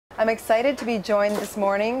I'm excited to be joined this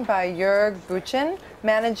morning by Jorge Buchen,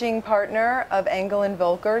 Managing Partner of Engel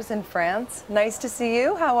Völkers in France. Nice to see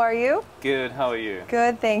you. How are you? Good. How are you?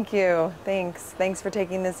 Good, thank you. Thanks for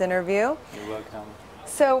taking this interview. You're welcome.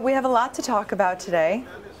 So we have a lot to talk about today.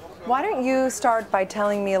 Why don't you start by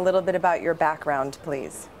telling me a little bit about your background,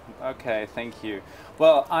 please? Okay, thank you.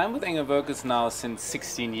 Well, I'm with Engel Völkers now since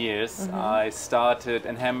 16 years. I started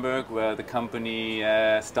in Hamburg, where the company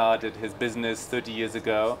started his business 30 years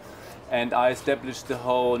ago. And I established the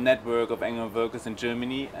whole network of Engel Völkers in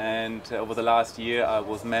Germany. And over the last year, I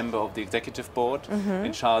was member of the executive board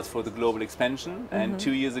in charge for the global expansion. And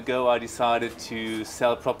 2 years ago, I decided to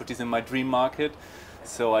sell properties in my dream market.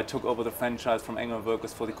 So I took over the franchise from Engel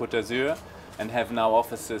Völkers for the Côte d'Azur and have now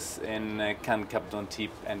offices in Cannes, Cap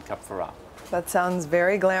d'Antibes and Cap Ferrat. That sounds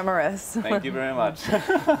very glamorous. Thank you very much.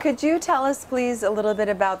 Could you tell us, please, a little bit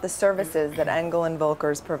about the services that Engel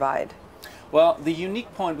Völkers provide? Well, the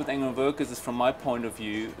unique point with Engel Völkers is, from my point of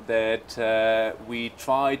view, that we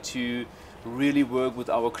try to really work with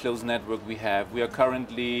our close network we have. We are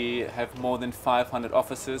currently have more than 500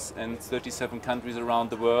 offices in 37 countries around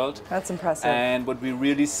the world. That's impressive. And what we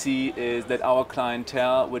really see is that our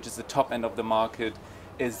clientele, which is the top end of the market,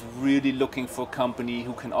 is really looking for a company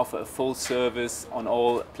who can offer a full service on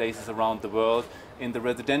all places around the world in the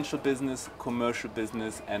residential business, commercial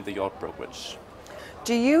business, and the yacht brokerage.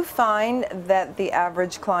 Do you find that the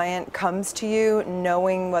average client comes to you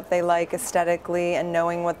knowing what they like aesthetically and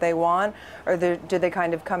knowing what they want, or do they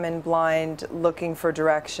kind of come in blind, looking for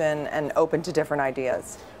direction and open to different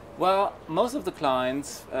ideas? Well, most of the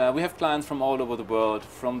clients, we have clients from all over the world,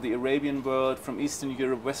 from the Arabian world, from Eastern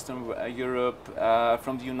Europe, Western Europe,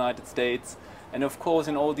 from the United States. And of course,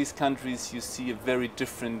 in all these countries, you see a very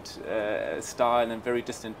different style and very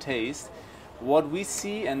distant taste. What we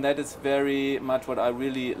see, and that is very much what I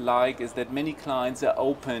really like, is that many clients are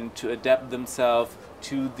open to adapt themselves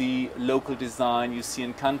to the local design you see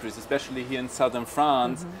in countries, especially here in southern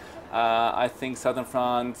France. I think southern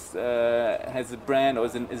France has a brand, or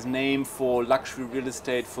is named for luxury real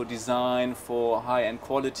estate, for design, for high-end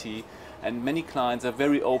quality. And many clients are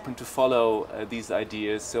very open to follow these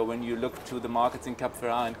ideas. So when you look to the markets in Cap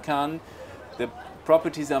Ferrat and Cannes, the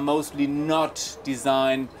properties are mostly not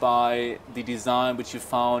designed by the design which you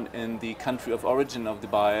found in the country of origin of the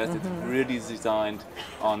buyers. It's really designed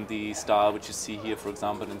on the style which you see here, for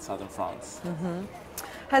example, in southern France.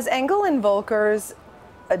 Has Engel Völkers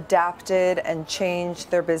adapted and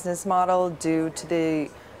changed their business model due to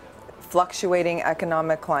the fluctuating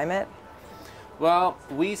economic climate? Well,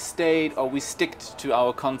 we sticked to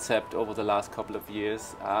our concept over the last couple of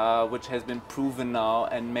years, which has been proven now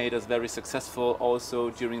and made us very successful also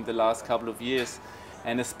during the last couple of years.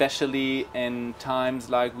 And especially in times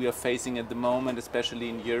like we are facing at the moment, especially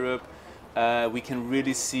in Europe, we can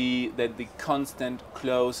really see that the constant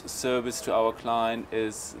close service to our client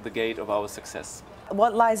is the gate of our success.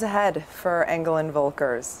 What lies ahead for Engel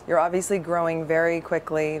Völkers? You're obviously growing very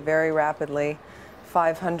quickly, very rapidly.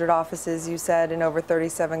 500 offices, you said, in over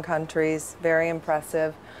 37 countries. Very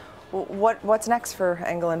impressive. What's next for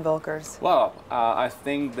Engel Völkers? Well, I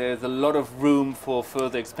think there's a lot of room for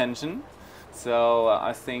further expansion. So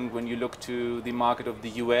I think when you look to the market of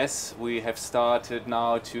the US, we have started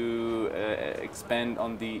now to expand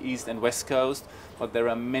on the East and West Coast, but there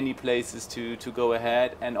are many places to go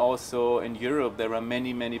ahead. And also in Europe, there are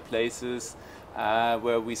many places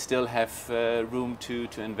where we still have room to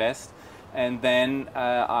invest. And then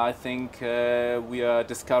I think we are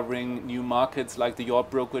discovering new markets like the yacht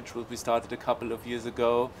brokerage, which we started a couple of years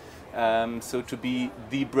ago. So to be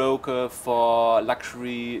the broker for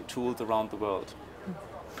luxury tools around the world.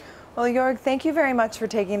 Well, Jorg, thank you very much for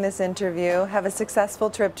taking this interview. Have a successful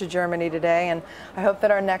trip to Germany today, and I hope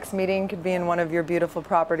that our next meeting could be in one of your beautiful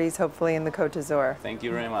properties, hopefully in the Côte d'Azur. Thank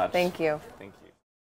you very much. Thank you. Thank you.